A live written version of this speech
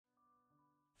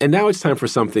And now it's time for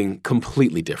something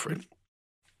completely different.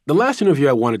 The last interview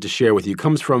I wanted to share with you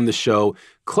comes from the show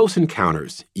Close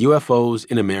Encounters, UFOs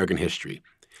in American History.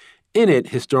 In it,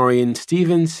 historian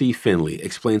Stephen C. Finley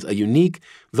explains a unique,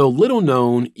 though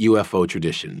little-known UFO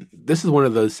tradition. This is one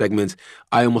of those segments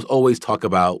I almost always talk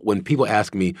about when people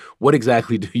ask me, what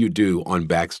exactly do you do on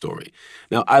BackStory?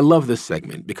 Now, I love this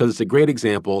segment because it's a great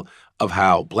example of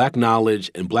how Black knowledge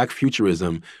and Black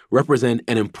futurism represent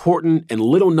an important and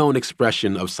little-known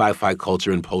expression of sci-fi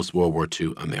culture in post-World War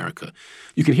II America.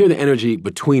 You can hear the energy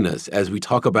between us as we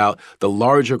talk about the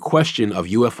larger question of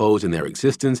UFOs and their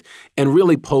existence and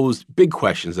really pose big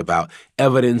questions about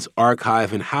evidence,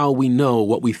 archive, and how we know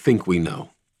what we think we know.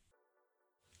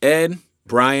 Ed,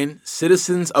 Brian,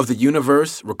 citizens of the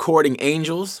universe, recording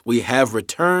angels, we have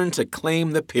returned to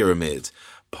claim the pyramids,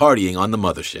 partying on the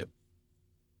Mothership.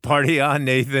 Party on,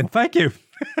 Nathan. Thank you.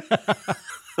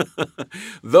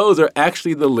 Those are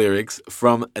actually the lyrics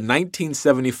from a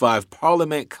 1975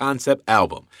 Parliament concept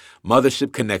album,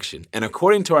 Mothership Connection. And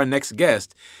according to our next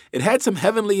guest, it had some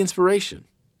heavenly inspiration.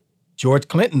 George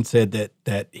Clinton said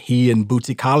that he and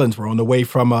Bootsy Collins were on the way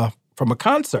from a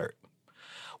concert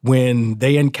when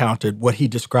they encountered what he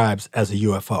describes as a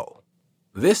UFO.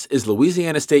 This is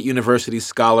Louisiana State University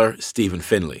scholar Stephen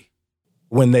Finley.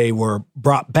 When they were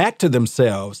brought back to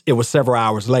themselves, it was several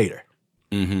hours later,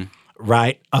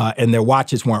 right? And their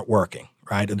watches weren't working,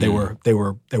 right? They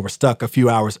were stuck a few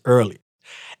hours early.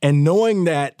 And knowing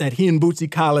that he and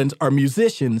Bootsy Collins are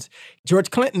musicians, George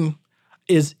Clinton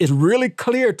is really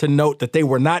clear to note that they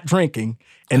were not drinking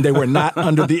and they were not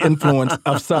under the influence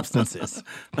of substances,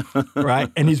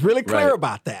 right? And he's really clear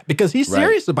about that because he's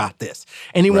serious about this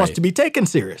and he wants to be taken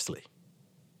seriously.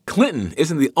 Clinton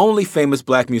isn't the only famous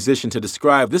Black musician to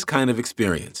describe this kind of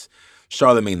experience.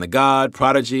 Charlemagne the God,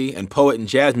 prodigy, and poet and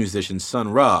jazz musician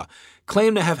Sun Ra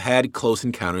claim to have had close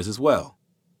encounters as well.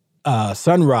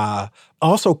 Sun Ra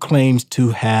also claims to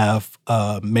have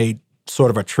made sort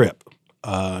of a trip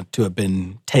to have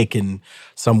been taken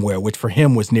somewhere, which for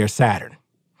him was near Saturn.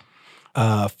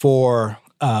 For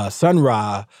Sun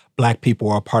Ra, Black people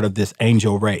are part of this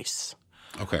angel race,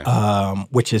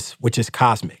 which is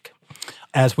cosmic.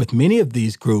 As with many of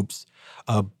these groups,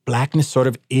 Blackness sort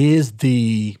of is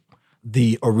the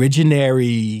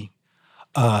originary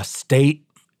state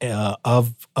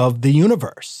of the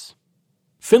universe.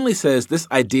 Finley says this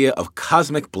idea of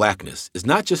cosmic Blackness is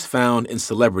not just found in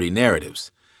celebrity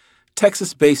narratives.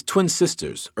 Texas-based twin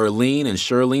sisters, Earlene and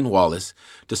Shirlene Wallace,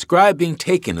 describe being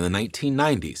taken in the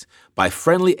 1990s by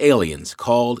friendly aliens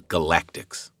called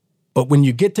galactics. But when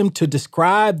you get them to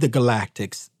describe the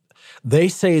galactics, they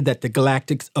say that the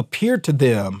galactics appear to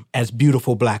them as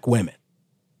beautiful Black women.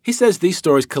 He says these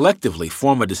stories collectively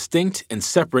form a distinct and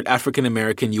separate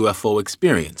African-American UFO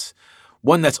experience,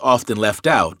 one that's often left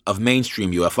out of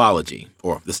mainstream ufology,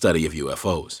 or the study of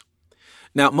UFOs.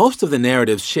 Now, most of the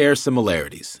narratives share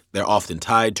similarities. They're often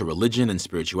tied to religion and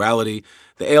spirituality.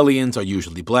 The aliens are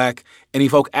usually Black and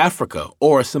evoke Africa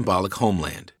or a symbolic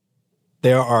homeland.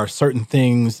 There are certain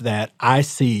things that I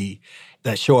see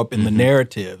that show up in the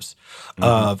narratives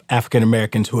of African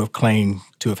Americans who have claimed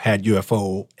to have had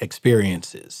UFO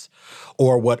experiences,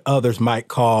 or what others might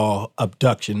call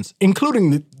abductions,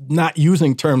 including not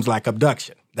using terms like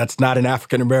abduction. That's not an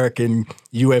African American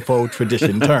UFO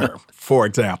tradition term, for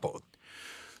example.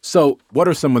 So what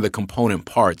are some of the component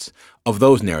parts of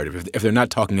those narratives? If they're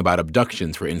not talking about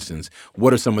abductions, for instance,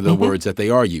 what are some of the words that they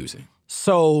are using?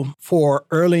 So for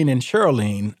Earlene and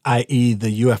Shirlene, i.e.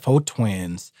 the UFO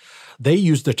twins, they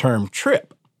use the term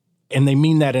trip, and they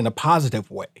mean that in a positive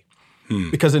way.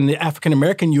 Because in the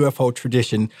African-American UFO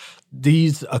tradition,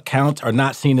 these accounts are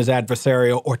not seen as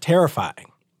adversarial or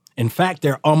terrifying. In fact,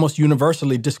 they're almost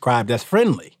universally described as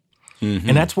friendly.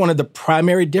 And that's one of the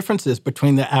primary differences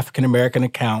between the African-American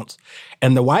accounts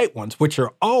and the white ones, which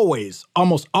are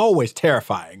almost always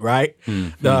terrifying, right?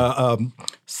 The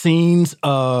scenes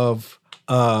of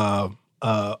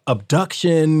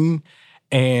abduction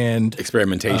and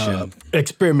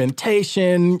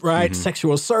experimentation, right?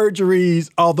 Sexual surgeries,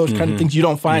 all those kind of things. You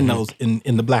don't find those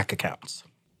in the Black accounts.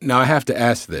 Now, I have to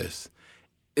ask this.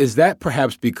 Is that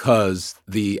perhaps because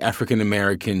the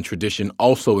African-American tradition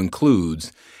also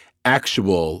includes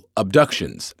actual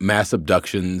abductions, mass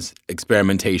abductions,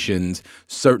 experimentations,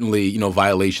 certainly,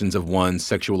 violations of one's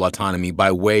sexual autonomy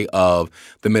by way of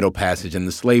the Middle Passage and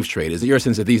the slave trade? Is it your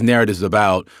sense that these narratives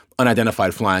about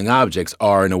unidentified flying objects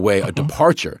are, in a way, a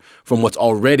departure from what's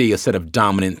already a set of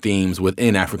dominant themes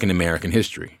within African-American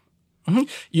history?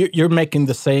 You're making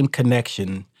the same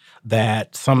connection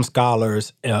that some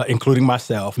scholars, including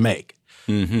myself, make.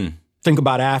 think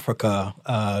about Africa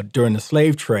during the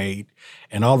slave trade,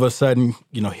 and all of a sudden,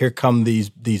 here come these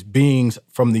beings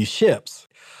from these ships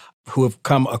who have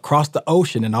come across the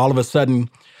ocean, and all of a sudden,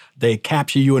 they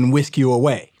capture you and whisk you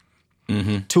away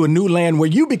to a new land where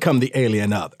you become the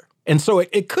alien other. And so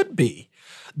it could be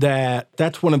that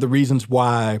that's one of the reasons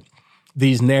why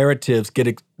these narratives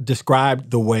get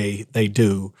described the way they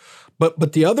do.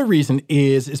 But the other reason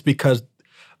is because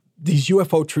these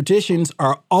UFO traditions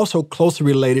are also closely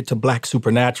related to Black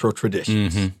supernatural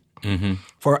traditions.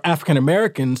 For African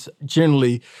Americans,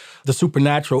 generally, the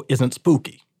supernatural isn't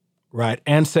spooky, right?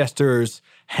 Ancestors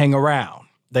hang around.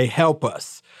 They help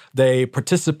us. They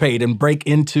participate and break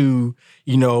into,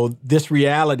 this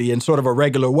reality in sort of a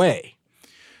regular way.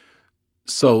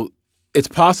 So it's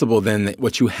possible then that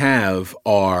what you have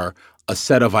are a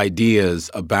set of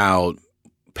ideas about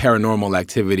paranormal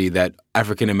activity that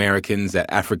African Americans,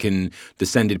 that African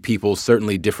descended peoples,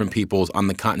 certainly different peoples on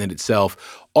the continent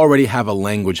itself, already have a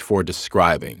language for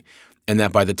describing. And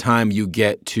that by the time you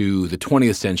get to the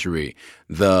 20th century,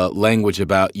 the language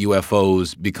about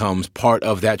UFOs becomes part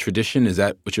of that tradition. Is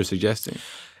that what you're suggesting?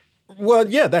 Well,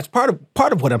 yeah, that's part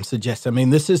of what I'm suggesting. I mean,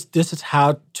 this is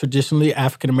how traditionally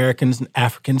African Americans and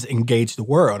Africans engage the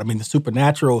world. I mean, the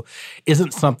supernatural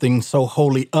isn't something so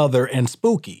wholly other and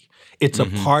spooky. It's a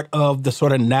part of the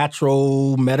sort of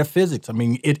natural metaphysics. I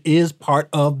mean, it is part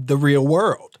of the real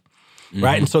world,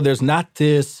 right? And so there's not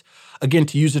this, again,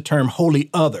 to use the term wholly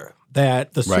other,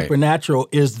 that the supernatural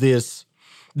is this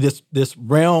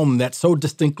realm that's so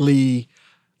distinctly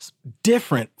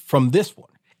different from this one.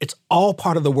 It's all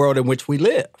part of the world in which we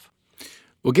live.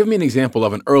 Well, give me an example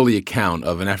of an early account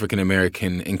of an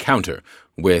African-American encounter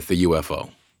with a UFO.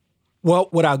 Well,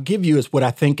 what I'll give you is what I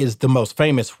think is the most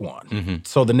famous one.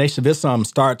 So the Nation of Islam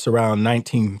starts around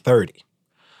 1930.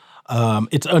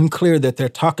 It's unclear that they're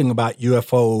talking about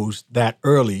UFOs that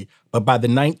early, but by the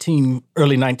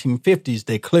early 1950s,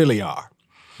 they clearly are.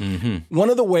 One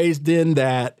of the ways then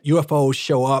that UFOs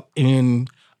show up in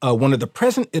one of the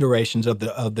present iterations of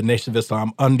the Nation of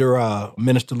Islam under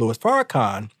Minister Louis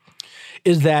Farrakhan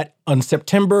is that on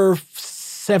September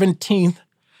 17th,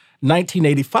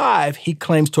 1985, he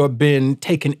claims to have been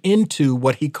taken into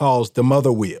what he calls the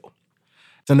mother wheel.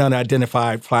 It's an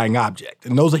unidentified flying object.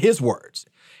 And those are his words.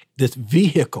 This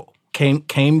vehicle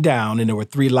came down, and there were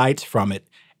 3 lights from it,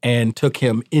 and took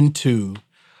him into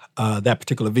that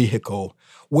particular vehicle,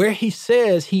 where he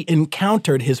says he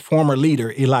encountered his former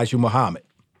leader, Elijah Muhammad,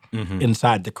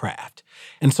 inside the craft.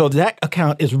 And so that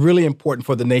account is really important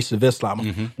for the Nation of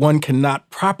Islam. One cannot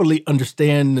properly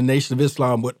understand the Nation of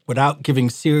Islam without giving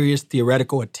serious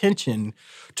theoretical attention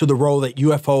to the role that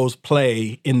UFOs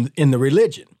play in the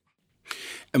religion.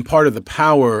 And part of the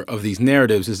power of these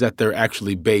narratives is that they're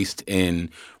actually based in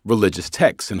religious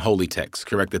texts and holy texts,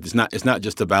 correct? That it's not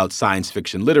just about science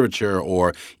fiction literature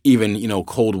or even,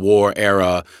 Cold War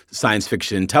era science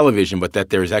fiction television, but that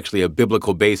there's actually a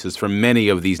biblical basis for many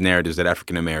of these narratives that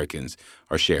African Americans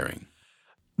are sharing.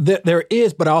 There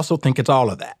is, but I also think it's all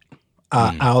of that.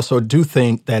 I also do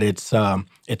think that it's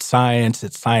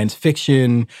science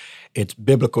fiction, it's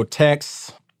biblical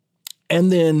texts,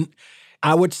 and then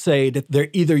I would say that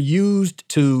they're either used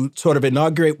to sort of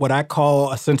inaugurate what I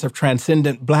call a sense of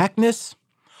transcendent Blackness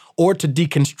or to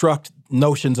deconstruct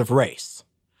notions of race.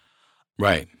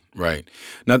 Right.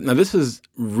 Now, this is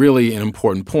really an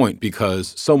important point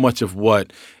because so much of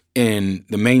what in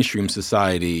the mainstream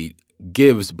society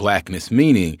gives Blackness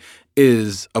meaning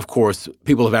is, of course,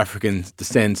 people of African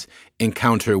descent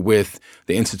encounter with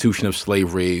the institution of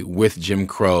slavery, with Jim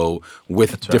Crow,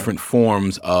 with different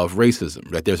forms of racism,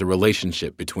 right? There's a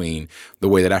relationship between the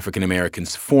way that African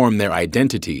Americans form their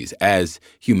identities as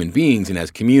human beings and as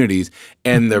communities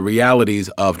and the realities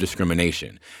of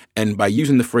discrimination. And by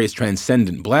using the phrase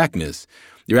transcendent Blackness,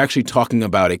 you're actually talking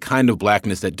about a kind of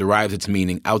Blackness that derives its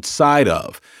meaning outside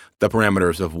of the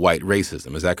parameters of white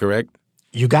racism. Is that correct?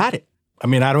 You got it. I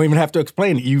mean, I don't even have to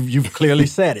explain it. You've clearly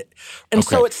said it. And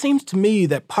so it seems to me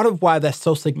that part of why that's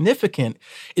so significant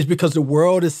is because the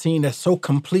world is seen as so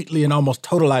completely and almost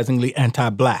totalizingly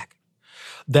anti-Black,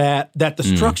 that the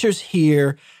structures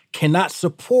here cannot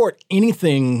support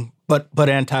anything but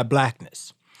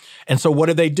anti-Blackness. And so what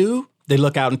do? They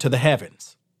look out into the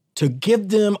heavens to give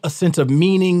them a sense of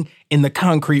meaning in the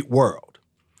concrete world,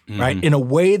 right? In a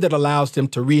way that allows them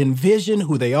to re-envision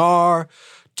who they are,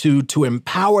 to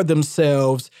empower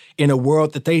themselves in a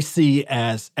world that they see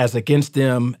as against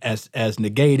them, as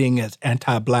negating, as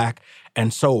anti-Black,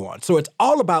 and so on. So it's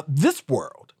all about this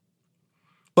world.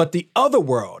 But the other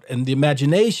world and the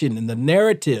imagination and the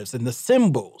narratives and the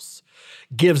symbols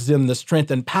gives them the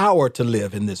strength and power to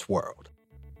live in this world.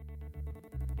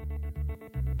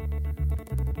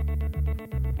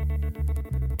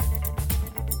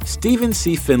 Stephen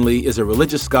C. Finley is a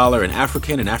religious scholar in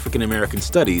African and African American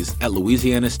studies at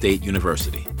Louisiana State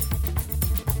University.